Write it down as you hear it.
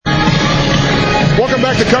Welcome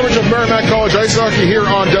back to coverage of Merrimack College Ice Hockey here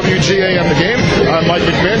on WGAM The Game. I'm Mike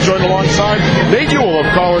McMahon, joined alongside Nate Ewell of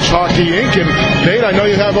College Hockey Inc. And Nate, I know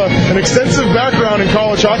you have an extensive background in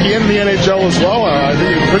college hockey and the NHL as well. I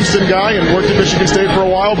think you're a Princeton guy and worked at Michigan State for a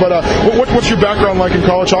while. But what's your background like in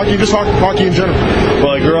college hockey, just hockey in general?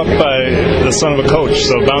 Well, I grew up the son of a coach,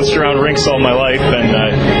 so bounced around rinks all my life. And,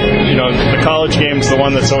 the college game's the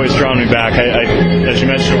one that's always drawn me back. I as you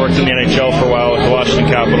mentioned, worked in the NHL for a while with the Washington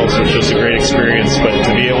Capitals, which was a great experience. But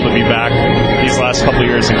to be able to be back these last couple of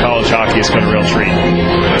years in college hockey has been a real treat.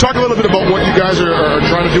 Talk a little bit about what you guys are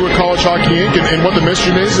trying to do with College Hockey Inc. and what the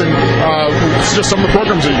mission is, and just some of the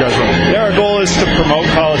programs that you guys run. Yeah, our goal is to promote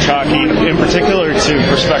college hockey, in particular to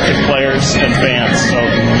prospective players and fans. So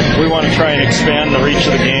we want to try and expand the reach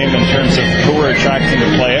of the game in terms of who we're attracting to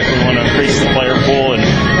play it. We want to increase the player pool and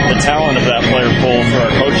the talent of that player pool for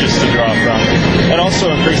our coaches to draw from, and also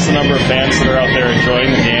increase the number of fans that are out there enjoying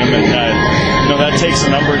the game. And that takes a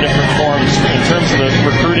number of different forms. In terms of the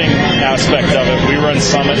recruiting aspect of it, we run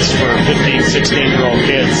summits for 15, 16-year-old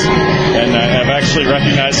kids, and I've actually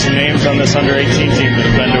recognized some names on this under-18 team that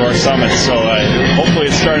have been to our summits, so hopefully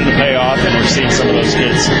it's starting to pay off, and we're seeing some of those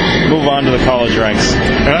kids move on to the college ranks.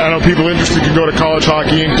 I know people interested can go to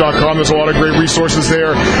collegehockeyinc.com. There's a lot of great resources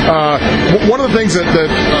there. One of the things that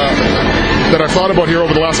I've thought about here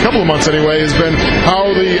over the last couple of months anyway has been how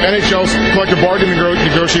the NHL's collective bargaining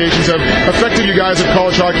negotiations have affected you guys at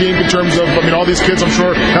College Hockey Inc. in terms of, all these kids I'm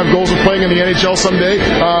sure have goals of playing in the NHL someday.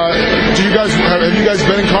 Have you guys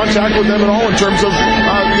been in contact with them at all in terms of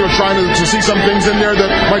trying to see some things in there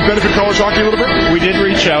that might benefit college hockey a little bit? We did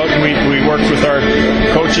reach out, and we worked with our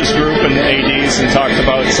coaches group and ADs and talked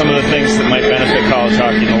about some of the things that might benefit college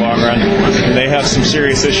hockey in the long run. And they have some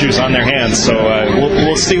serious issues on their hands, so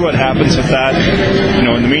we'll see what happens with that. In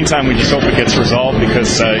the meantime, we just hope it gets resolved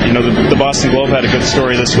because the Boston Globe had a good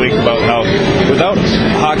story this week about how without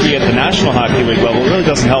hockey at the National Hockey League level, it really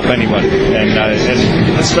doesn't help anyone.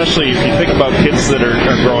 And especially if you think about kids that are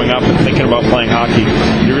growing up and thinking about playing hockey,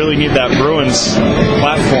 you really need that Bruins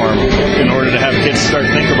platform in order to have kids start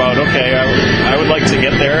to think about, okay, I would like to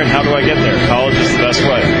get there, and how do I get there? College is the best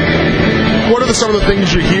way. What are some of the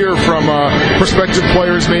things you hear from prospective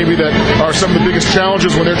players maybe that are some of the biggest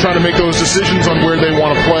challenges when they're trying to make those decisions on where they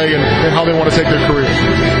want to play and how they want to take their career?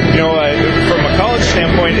 From a college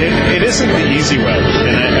standpoint, it isn't the easy way.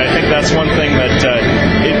 And I think that's one thing that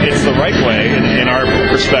it's the right way in our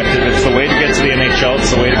perspective. It's the way to get to the NHL.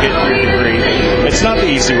 It's the way to get your degree. It's not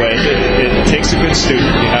the easy way. It takes a good student.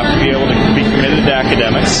 You have to be able to be committed to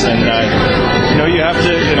academics. And, you have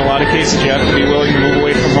to, in a lot of cases, you have to be willing to move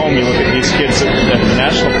away from home. You look at these kids at the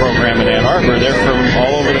national program in Ann Arbor. They're from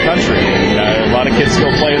all over the country. A lot of kids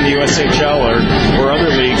go play in the USHL or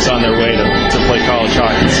other leagues on their way to play college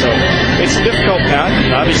hockey. So it's a difficult path.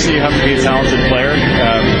 Obviously, you have to be a talented player.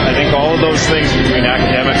 I think all of those things between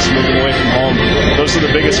academics and moving away from home, those are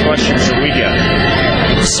the biggest questions that we get.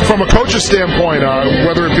 From a coach's standpoint,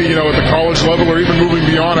 whether it be at the college level or even moving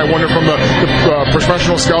beyond, I wonder from the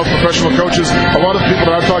professional scouts, professional coaches, a lot of people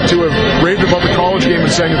that I've talked to have raved about the college game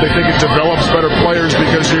and saying that they think it develops better players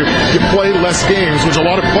because you play less games, which a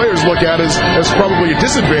lot of players look at as probably a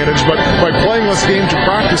disadvantage, but by playing less games you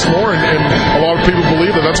practice more, and a lot of people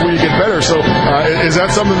believe that that's where you get better. So is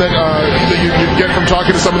that something that you get from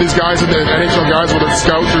talking to some of these guys, and NHL guys, whether it's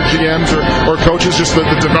scouts or GMs or coaches, just the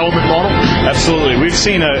development model? Absolutely. We've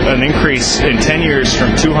seen an increase in 10 years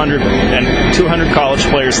from 200 college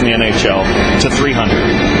players in the NHL to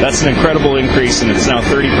 300. That's an incredible increase, and it's now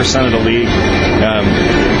 30% of the league.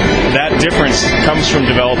 That difference comes from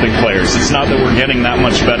developing players. It's not that we're getting that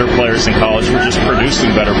much better players in college. We're just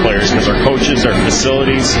producing better players because our coaches, our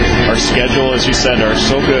facilities, our schedule, as you said, are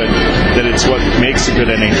so good that it's what makes a good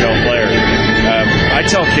NHL player. I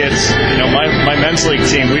tell kids, my men's league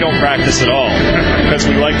team, we don't practice at all because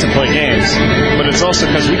we like to play games. But it's also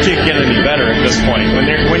because we can't get any better at this point.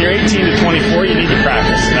 When you're 18 to 24, you need to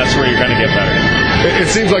practice, and that's where you're going to get better. It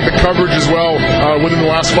seems like the coverage as well within the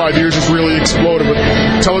last 5 years has really exploded with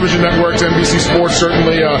television networks, NBC Sports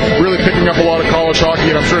certainly really picking up a lot of college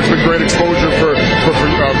hockey, and I'm sure it's been great exposure for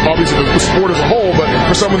obviously the sport as a whole, but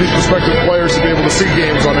for some of these prospective players to be able to see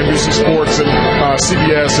games on NBC Sports and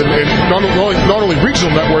CBS and not only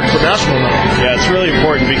regional networks but national networks. Yeah, it's really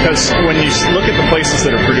important because when you look at the places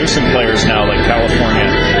that are producing players now, like California,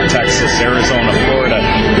 Texas, Arizona, Florida,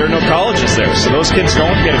 there are no colleges there, so those kids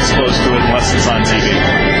don't get exposed to it unless it's on TV.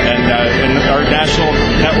 And our national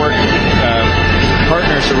network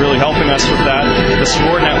partners are really helping us with that. The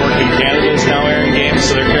Sport Network in Canada is now airing games,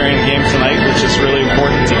 so they're carrying the game tonight, which is really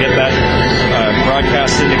important to get that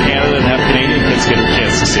broadcast into Canada and have Canadian kids get a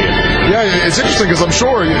chance to see it. Yeah, it's interesting because I'm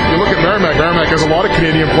sure you look at Merrimack. Merrimack has a lot of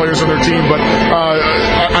Canadian players on their team, but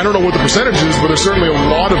I don't know what the percentage is, but there's certainly a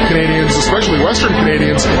lot of Canadians, especially Western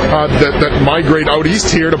Canadians, that migrate out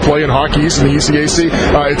east here to play in Hockey East and the ECAC.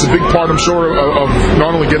 It's a big part, I'm sure, of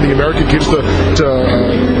not only getting the American kids to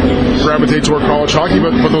gravitate toward college hockey,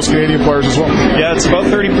 but those Canadian players as well. Yeah, it's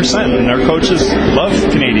about 30%, and our coaches love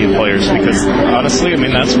Canadian players because, honestly, I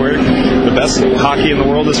mean, that's where the best hockey in the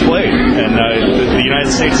world is played. And the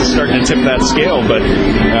United States is starting to tip that scale, but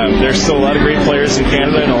there's still a lot of great players in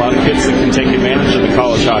Canada and a lot of kids that can take advantage of the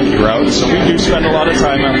college hockey route. So we do spend a lot of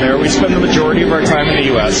time out there. We spend the majority of our time in the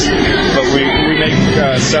U.S., but we make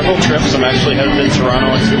several trips. I'm actually headed to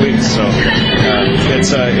Toronto in 2 weeks, so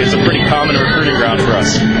it's a pretty common recruiting ground for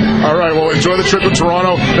us. All right, well, enjoy the trip to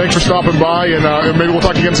Toronto. Thanks for stopping by, and maybe we'll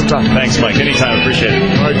talk again sometime. Thanks, Mike. Anytime. Appreciate it.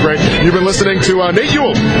 All right, great. You've been listening to Nate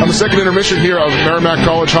Ewell on the second intermission here of Merrimack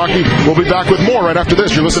College Hockey. We'll be back with more right after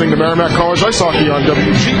this. You're listening to Merrimack College Ice Hockey on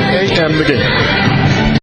WGAM The Game.